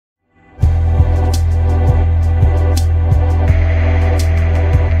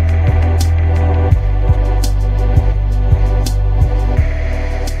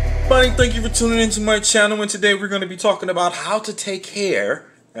thank you for tuning into my channel, and today we're going to be talking about how to take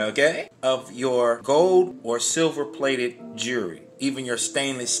care, okay, of your gold or silver plated jewelry, even your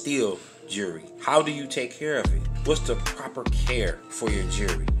stainless steel jewelry. How do you take care of it? What's the proper care for your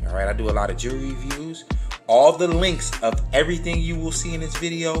jewelry? All right, I do a lot of jewelry reviews. All the links of everything you will see in this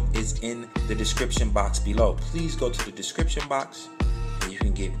video is in the description box below. Please go to the description box and you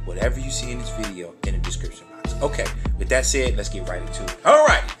can get whatever you see in this video in the description box. Okay, with that said, let's get right into it. All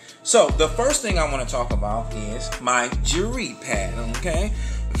right, so the first thing I want to talk about is my jewelry pad, okay?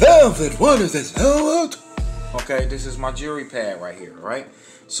 Velvet, what is this? Velvet? Okay, this is my jewelry pad right here, right?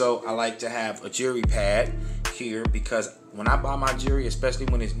 So I like to have a jewelry pad here because when I buy my jewelry, especially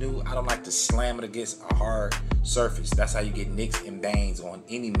when it's new, I don't like to slam it against a hard surface. That's how you get nicks and bangs on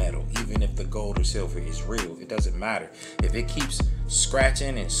any metal, even if the gold or silver is real. It doesn't matter. If it keeps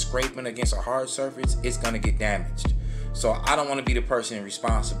scratching and scraping against a hard surface, it's gonna get damaged. So I don't want to be the person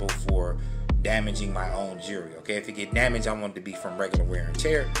responsible for damaging my own jewelry. Okay, if it get damaged, I want it to be from regular wear and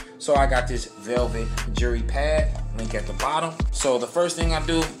tear. So I got this velvet jewelry pad, link at the bottom. So the first thing I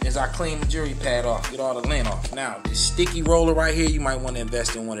do is I clean the jewelry pad off, get all the lint off. Now this sticky roller right here, you might want to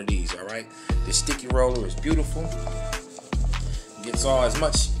invest in one of these. All right, this sticky roller is beautiful. Gets all as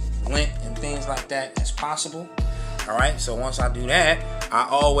much lint and things like that as possible. All right, so once I do that, I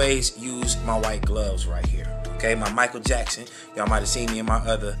always use my white gloves right here. Okay, my Michael Jackson. Y'all might have seen me in my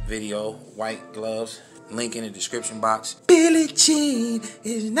other video, white gloves. Link in the description box. Billie Jean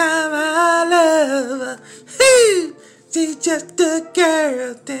is not my lover. She's just a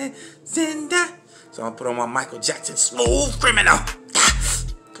girl dancing that. So I'm gonna put on my Michael Jackson Smooth Criminal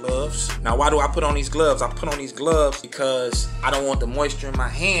gloves. Now, why do I put on these gloves? I put on these gloves because I don't want the moisture in my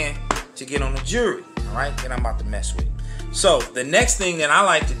hand to get on the jewelry. All right, then I'm about to mess with it. So the next thing that I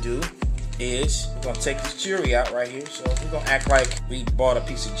like to do is we're gonna take this jewelry out right here. So we're gonna act like we bought a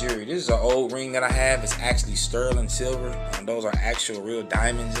piece of jewelry. This is an old ring that I have. It's actually sterling silver, and those are actual real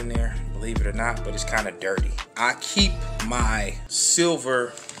diamonds in there, believe it or not, but it's kind of dirty. I keep my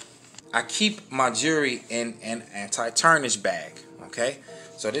silver, I keep my jewelry in an anti-tarnish bag, okay?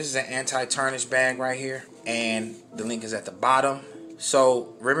 So this is an anti-tarnish bag right here, and the link is at the bottom.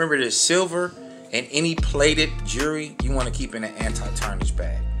 So remember, this silver and any plated jewelry you want to keep in an anti-tarnish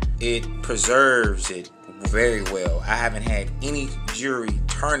bag. It preserves it very well. I haven't had any jewelry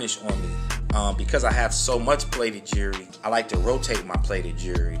tarnish on me because I have so much plated jewelry. I like to rotate my plated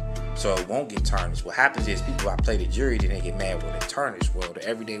jewelry so it won't get tarnished. What happens is people buy plated jewelry, then they get mad when it tarnished. Well, the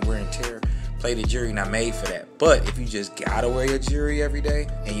everyday wear and tear plated jewelry not made for that. But if you just gotta wear your jewelry every day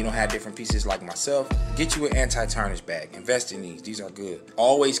and you don't have different pieces like myself, get you an anti-tarnish bag. Invest in these. These are good.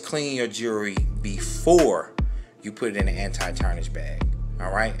 Always clean your jewelry before you put it in an anti-tarnish bag.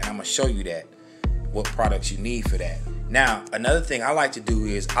 All right, and I'm gonna show you that, what products you need for that. Now, another thing I like to do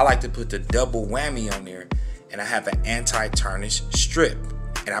is I like to put the double whammy on there, and I have an anti-tarnish strip,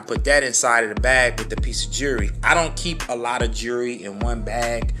 and I put that inside of the bag with the piece of jewelry. I don't keep a lot of jewelry in one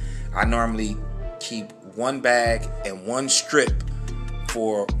bag. I normally keep one bag and one strip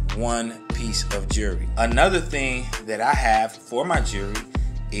for one piece of jewelry. Another thing that I have for my jewelry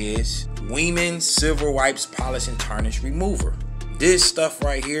is Weiman Silver Wipes Polish and Tarnish Remover. This stuff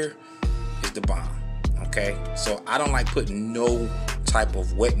right here is the bomb, okay? So I don't like putting no type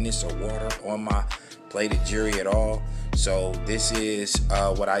of wetness or water on my plated jewelry at all. So this is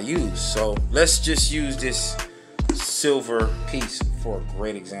what I use. So let's just use this silver piece for a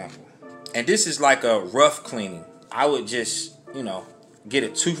great example. And this is like a rough cleaning. I would just, you know, get a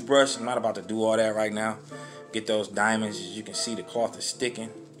toothbrush. I'm not about to do all that right now. Get those diamonds. As you can see, the cloth is sticking.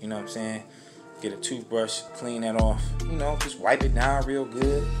 You know what I'm saying? Get a toothbrush, clean that off, you know, just wipe it down real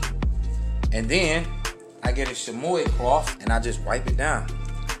good. And then I get a chamois cloth and I just wipe it down.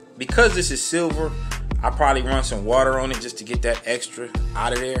 Because this is silver, I probably run some water on it just to get that extra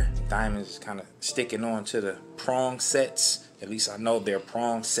out of there. The diamonds is kind of sticking on to the prong sets. At least I know they're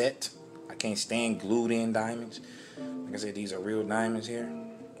prong set. I can't stand glued in diamonds. Like I said, these are real diamonds here.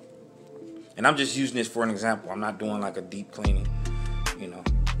 And I'm just using this for an example. I'm not doing like a deep cleaning, you know.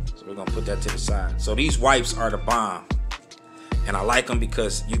 So we're gonna put that to the side. So these wipes are the bomb. And I like them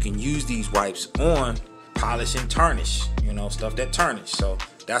because you can use these wipes on polish and tarnish, you know, stuff that tarnish. So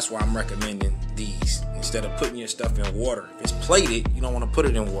that's why I'm recommending these instead of putting your stuff in water. If it's plated, you don't want to put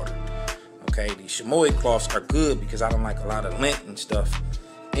it in water. Okay, these chamois cloths are good because I don't like a lot of lint and stuff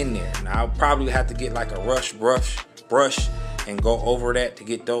in there. Now I'll probably have to get like a brush and go over that to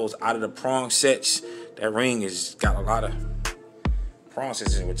get those out of the prong sets. That ring has got a lot of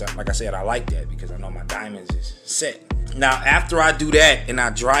processing, which like I said, I like that because I know my diamonds is set. Now after I do that and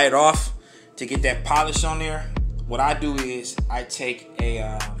I dry it off to get that polish on there, what I do is I take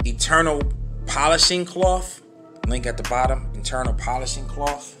a Eternal polishing cloth, link at the bottom, Eternal polishing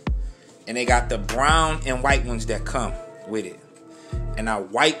cloth, and they got the brown and white ones that come with it, and I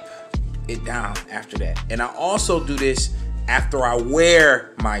wipe it down after that. And I also do this after I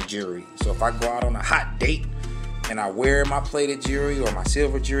wear my jewelry. So if I go out on a hot date and I wear my plated jewelry or my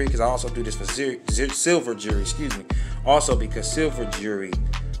silver jewelry, because I also do this for silver jewelry, also because silver jewelry,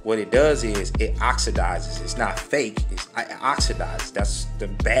 what it does is it oxidizes. It's not fake, it oxidizes. That's the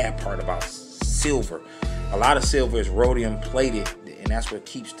bad part about silver. A lot of silver is rhodium plated, and that's what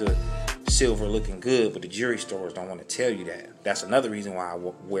keeps the silver looking good, but the jewelry stores don't want to tell you that. That's another reason why I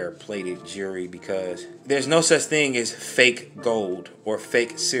wear plated jewelry, because there's no such thing as fake gold or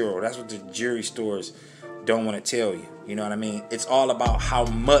fake silver. That's what the jewelry stores don't want to tell you. You know what I mean? It's all about how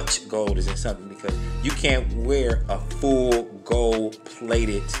much gold is in something, because you can't wear a full gold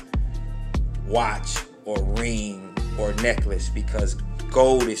plated watch or ring or necklace, because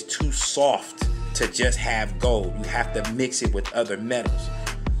gold is too soft to just have gold. You have to mix it with other metals.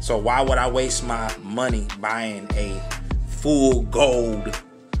 So why would I waste my money buying a full gold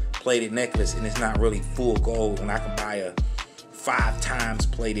plated necklace and it's not really full gold, when I can buy a 5 times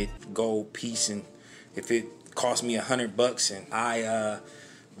plated gold piece, and if it cost me $100 and I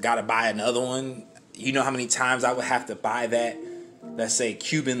gotta buy another one, you know how many times I would have to buy that, let's say,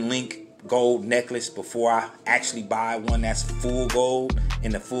 Cuban link gold necklace before I actually buy one that's full gold,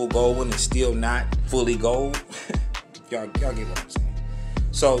 and the full gold one is still not fully gold. y'all get what I'm saying.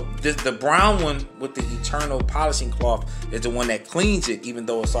 So the brown one with the Eternal polishing cloth is the one that cleans it, even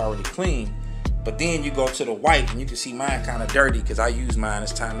though it's already clean. But then you go to the white, and you can see mine kind of dirty because I use mine.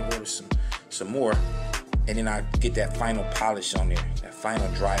 It's time to order some more. And then I get that final polish on there, that final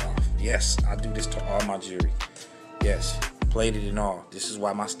dry off. Yes, I do this to all my jewelry. Yes, plated and all. This is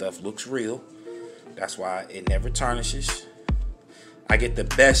why my stuff looks real. That's why it never tarnishes. I get the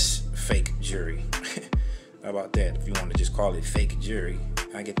best fake jewelry. How about that? If you want to just call it fake jewelry,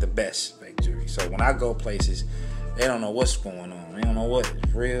 I get the best fake jewelry. So when I go places, they don't know what's going on. They don't know what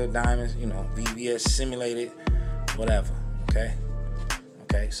real diamonds, VVS simulated, whatever. Okay.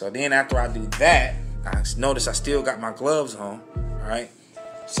 So then after I do that, I notice I still got my gloves on. All right.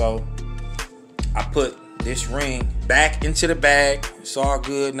 So I put this ring back into the bag. It's all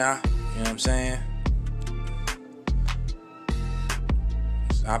good now. You know what I'm saying?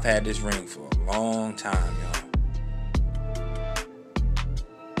 I've had this ring for a long time, y'all.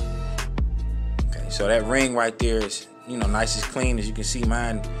 Okay, so that ring right there is, nice and clean. As you can see,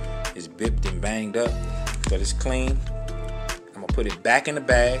 mine is bipped and banged up, but it's clean. I'm gonna put it back in the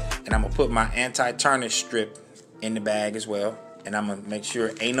bag, and I'm gonna put my anti-tarnish strip in the bag as well. And I'm gonna make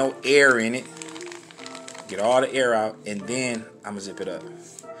sure ain't no air in it. Get all the air out, and then I'm gonna zip it up.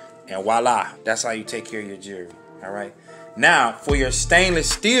 And voila, that's how you take care of your jewelry. All right. Now, for your stainless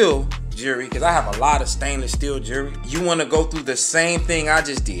steel jewelry, because I have a lot of stainless steel jewelry, you want to go through the same thing I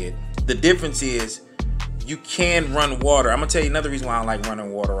just did. The difference is you can run water. I'm going to tell you another reason why I don't like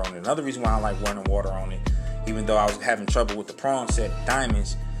running water on it. Another reason why I like running water on it, even though I was having trouble with the prawn set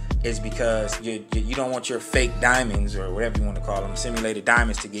diamonds, is because you don't want your fake diamonds, or whatever you want to call them, simulated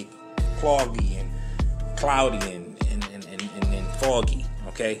diamonds, to get cloggy and cloudy and foggy.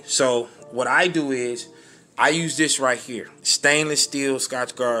 Okay, so what I do is I use this right here, stainless steel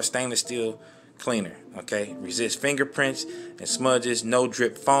Scotchgard stainless steel cleaner. Okay, resist fingerprints and smudges, no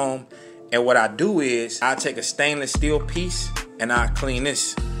drip foam. And what I do is I take a stainless steel piece and I clean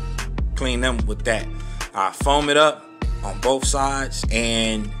them with that. I foam it up on both sides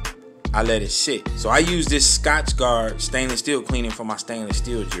and I let it sit. So I use this Scotchgard stainless steel cleaning for my stainless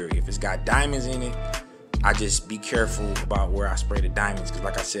steel jewelry. If it's got diamonds in it, I just be careful about where I spray the diamonds, because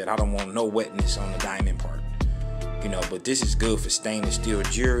like I said, I don't want no wetness on the diamond part. But this is good for stainless steel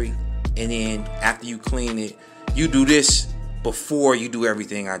jewelry. And then after you clean it, you do this before you do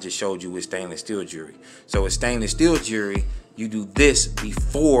everything I just showed you with stainless steel jewelry. So with stainless steel jewelry, you do this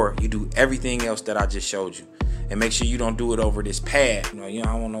before you do everything else that I just showed you. And make sure you don't do it over this pad. You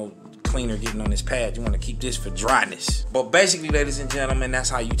don't want no cleaner getting on this pad. You want to keep this for dryness. But basically, ladies and gentlemen, that's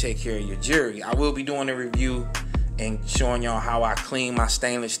how you take care of your jewelry. I will be doing a review and showing y'all how I clean my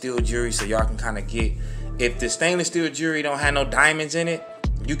stainless steel jewelry, so y'all can kind of get, if the stainless steel jewelry don't have no diamonds in it,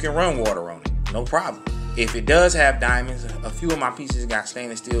 you can run water on it, no problem. If it does have diamonds, a few of my pieces got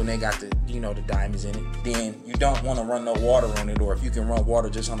stainless steel and they got the, the diamonds in it, then you don't want to run no water on it. Or if you can run water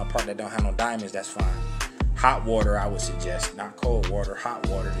just on a part that don't have no diamonds, that's fine. Hot water, I would suggest, not cold water, hot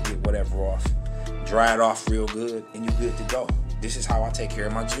water to get whatever off. Dry it off real good and you're good to go. This is how I take care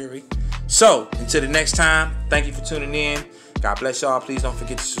of my jewelry. So, until the next time, thank you for tuning in. God bless y'all. Please don't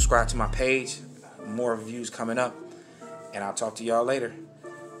forget to subscribe to my page. more reviews coming up. And I'll talk to y'all later.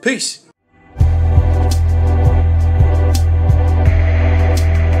 Peace.